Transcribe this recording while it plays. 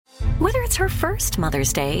Whether it's her first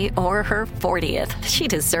Mother's Day or her 40th, she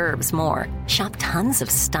deserves more. Shop tons of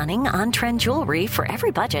stunning on-trend jewelry for every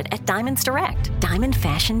budget at Diamonds Direct. Diamond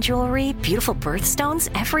fashion jewelry, beautiful birthstones,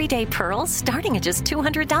 everyday pearls starting at just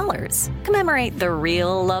 $200. Commemorate the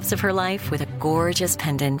real loves of her life with a gorgeous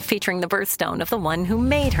pendant featuring the birthstone of the one who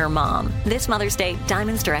made her mom. This Mother's Day,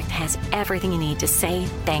 Diamonds Direct has everything you need to say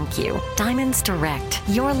thank you. Diamonds Direct.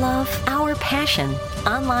 Your love, our passion.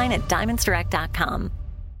 Online at diamondsdirect.com.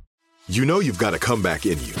 You know you've got a comeback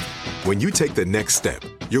in you. When you take the next step,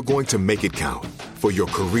 you're going to make it count. For your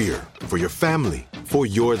career, for your family, for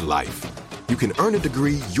your life. You can earn a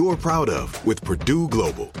degree you're proud of with Purdue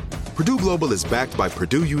Global. Purdue Global is backed by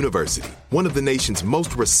Purdue University, one of the nation's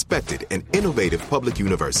most respected and innovative public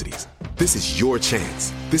universities. This is your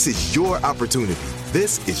chance. This is your opportunity.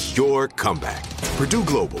 This is your comeback. Purdue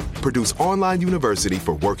Global, Purdue's online university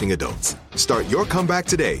for working adults. Start your comeback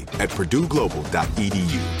today at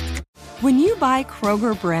purdueglobal.edu. When you buy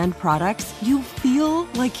Kroger brand products, you feel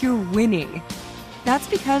like you're winning. That's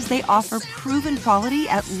because they offer proven quality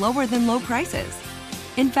at lower than low prices.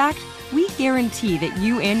 In fact, we guarantee that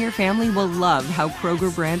you and your family will love how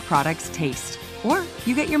Kroger brand products taste, or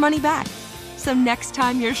you get your money back. So next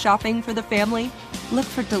time you're shopping for the family, look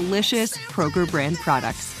for delicious Kroger brand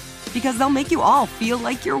products, because they'll make you all feel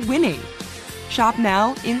like you're winning. Shop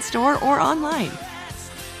now, in-store, or online.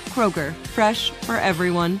 Kroger, fresh for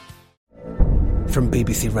everyone. From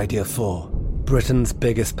BBC Radio 4, Britain's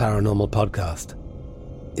biggest paranormal podcast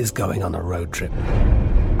is going on a road trip.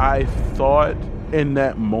 I thought in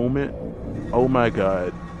that moment, oh my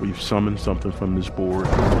God, we've summoned something from this board.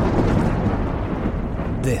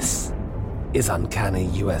 This is Uncanny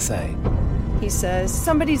USA. He says,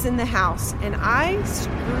 somebody's in the house, and I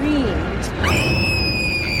screamed.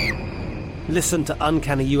 Listen to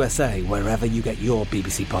Uncanny USA wherever you get your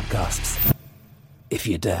BBC podcasts, if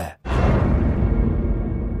you dare.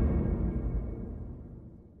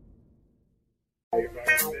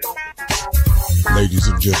 Ladies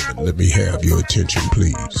and gentlemen, let me have your attention,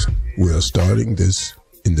 please. We are starting this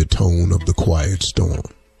in the tone of the quiet storm,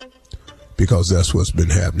 because that's what's been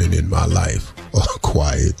happening in my life, a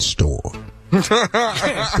quiet storm. But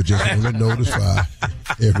just want to notify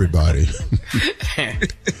everybody,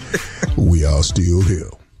 we are still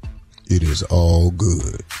here. It is all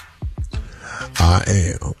good. I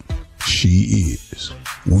am, she is,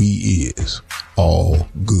 we is, all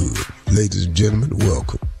good. Ladies and gentlemen,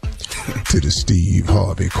 welcome to the Steve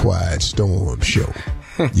Harvey Quiet Storm Show.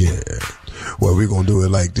 Yeah. Well, we're going to do it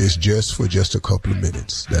like this just a couple of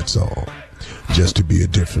minutes. That's all. Just to be a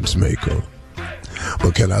difference maker.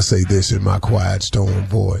 But can I say this in my quiet storm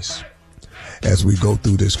voice? As we go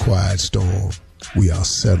through this quiet storm, we are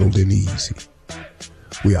settled and easy.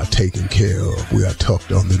 We are taken care of. We are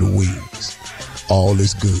tucked under the wings. All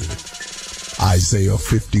is good. Isaiah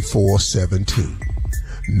 54:17.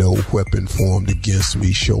 No weapon formed against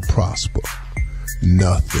me shall prosper.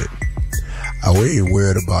 Nothing. We ain't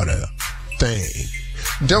worried about a thing.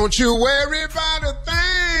 Don't you worry about a thing.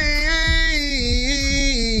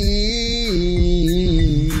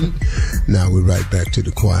 Now we're right back to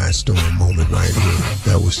the quiet storm moment right here.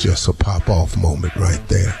 That was just a pop-off moment right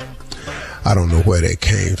there. I don't know where that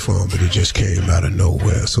came from, but it just came out of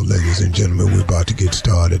nowhere. So, ladies and gentlemen, we're about to get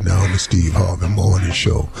started now on the Steve Harvey Morning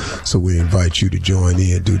Show. So we invite you to join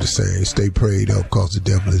in, do the same. Stay prayed up, because the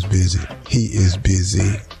devil is busy. He is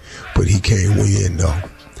busy, but he can't win, though.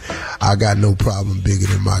 I got no problem bigger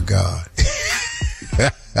than my God.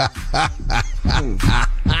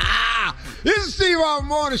 This is Steve Harvey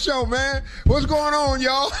Morning Show, man. What's going on,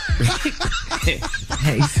 y'all?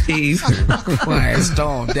 Hey, Steve. Quiet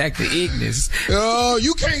storm, Dr. Ignis. Oh,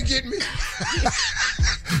 you can't get me.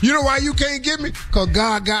 You know why you can't get me? Because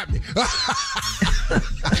God got me.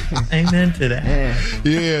 Amen to that.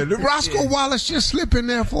 Yeah, the Roscoe Wallace just slipped in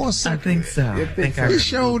there for a second. I think so. I think I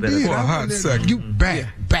sure did. For a hot second. You back.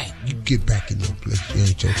 You get back in your place. You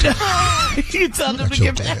ain't your time. You told him to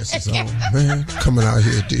get back. Glasses on, man. Coming out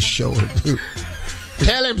here at this show.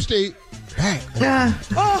 Tell him, Steve. Back.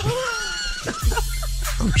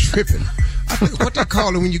 I'm tripping. I think what they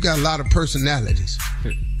call it when you got a lot of personalities.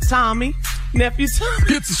 Tommy. Nephew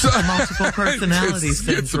Tommy. Multiple personality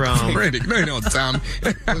syndrome. Schizophrenic. No, you don't, Tommy.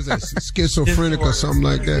 What is that? Schizophrenic or something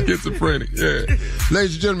like that? Schizophrenic, yeah.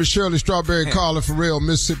 Ladies and gentlemen, Shirley Strawberry, Carla Farrell,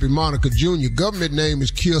 Mississippi Monica Jr. Government name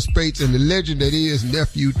is Kier Spates, and the legend that is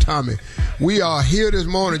Nephew Tommy. We are here this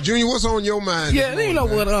morning. Junior, what's on your mind? Yeah, you know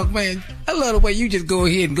what, man. I love the way you just go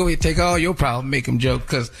ahead and take all your problems, make them joke.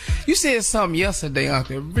 Because you said something yesterday,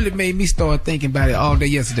 Uncle. It really made me start thinking about it all day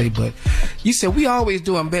yesterday. But you said we always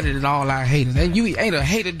doing better than all our haters. And you ain't a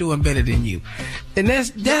hater doing better than you. And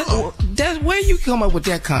that's where you come up with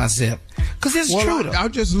that concept. Because it's true, though. I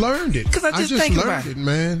just learned it. Because I just think learned about it,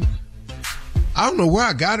 man. I don't know where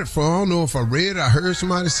I got it from. I don't know if I read it, I heard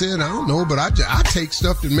somebody say it. I don't know, but I take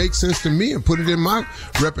stuff that makes sense to me and put it in my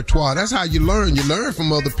repertoire. That's how you learn. You learn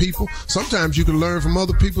from other people. Sometimes you can learn from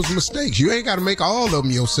other people's mistakes. You ain't got to make all of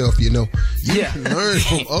them yourself, you know. You can learn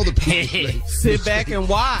from other people's mistakes. Sit back and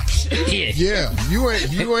watch. Yeah, you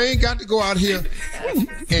ain't got to go out here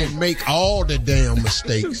and make all the damn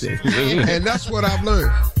mistakes. And that's what I've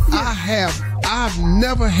learned. I've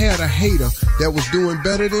never had a hater that was doing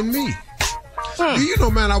better than me. Do you know,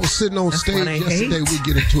 man, I was sitting on stage yesterday. We'll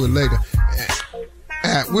get into it later.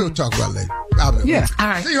 We'll talk about it later. Yeah. All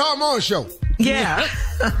right. See how I'm on show. Yeah.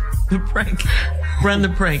 The prank. Run the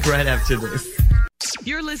prank right after this.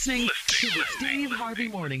 You're listening to the Steve Harvey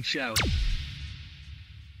Morning Show.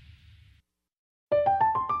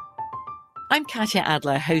 I'm Katya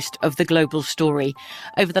Adler, host of The Global Story.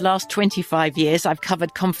 Over the last 25 years, I've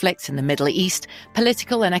covered conflicts in the Middle East,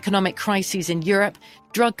 political and economic crises in Europe,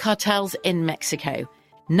 drug cartels in Mexico.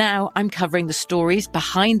 Now I'm covering the stories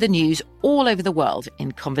behind the news all over the world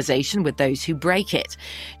in conversation with those who break it.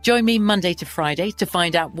 Join me Monday to Friday to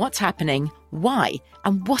find out what's happening, why,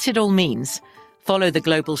 and what it all means. Follow The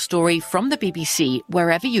Global Story from the BBC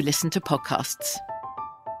wherever you listen to podcasts.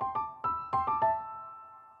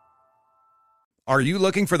 Are you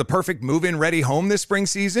looking for the perfect move-in ready home this spring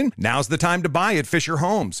season? Now's the time to buy at Fisher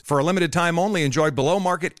Homes. For a limited time only, enjoy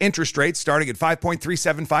below-market interest rates starting at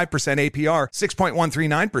 5.375% APR,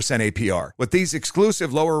 6.139% APR. With these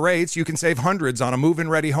exclusive lower rates, you can save hundreds on a move-in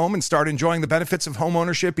ready home and start enjoying the benefits of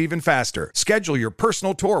homeownership even faster. Schedule your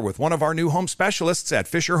personal tour with one of our new home specialists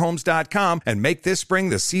at FisherHomes.com and make this spring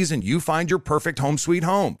the season you find your perfect home sweet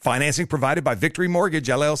home. Financing provided by Victory Mortgage,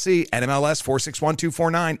 LLC, NMLS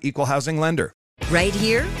 461249, Equal Housing Lender. Right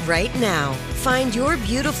here, right now. Find your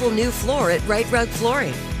beautiful new floor at Right Rug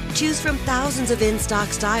Flooring. Choose from thousands of in-stock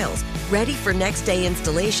styles, ready for next day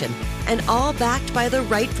installation, and all backed by the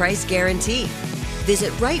right price guarantee.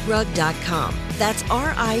 Visit rightrug.com. That's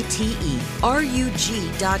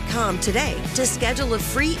RITERUG.com today to schedule a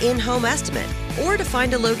free in-home estimate or to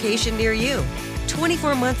find a location near you.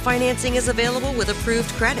 24-month financing is available with approved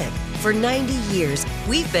credit. For 90 years,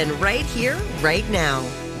 we've been right here, right now.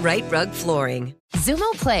 Right Rug Flooring.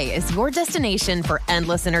 Xumo Play is your destination for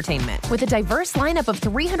endless entertainment. With a diverse lineup of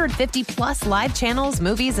 350-plus live channels,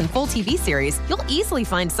 movies, and full TV series, you'll easily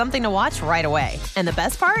find something to watch right away. And the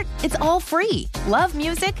best part? It's all free. Love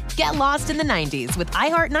music? Get lost in the 90s with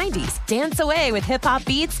iHeart 90s. Dance away with hip-hop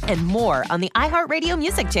beats and more on the iHeartRadio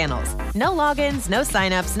music channels. No logins, no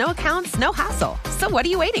signups, no accounts, no hassle. So what are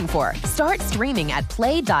you waiting for? Start streaming at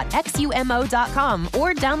play.xumo.com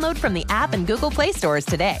or download from the app and Google Play stores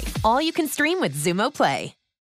today. All you can stream with Xumo Play.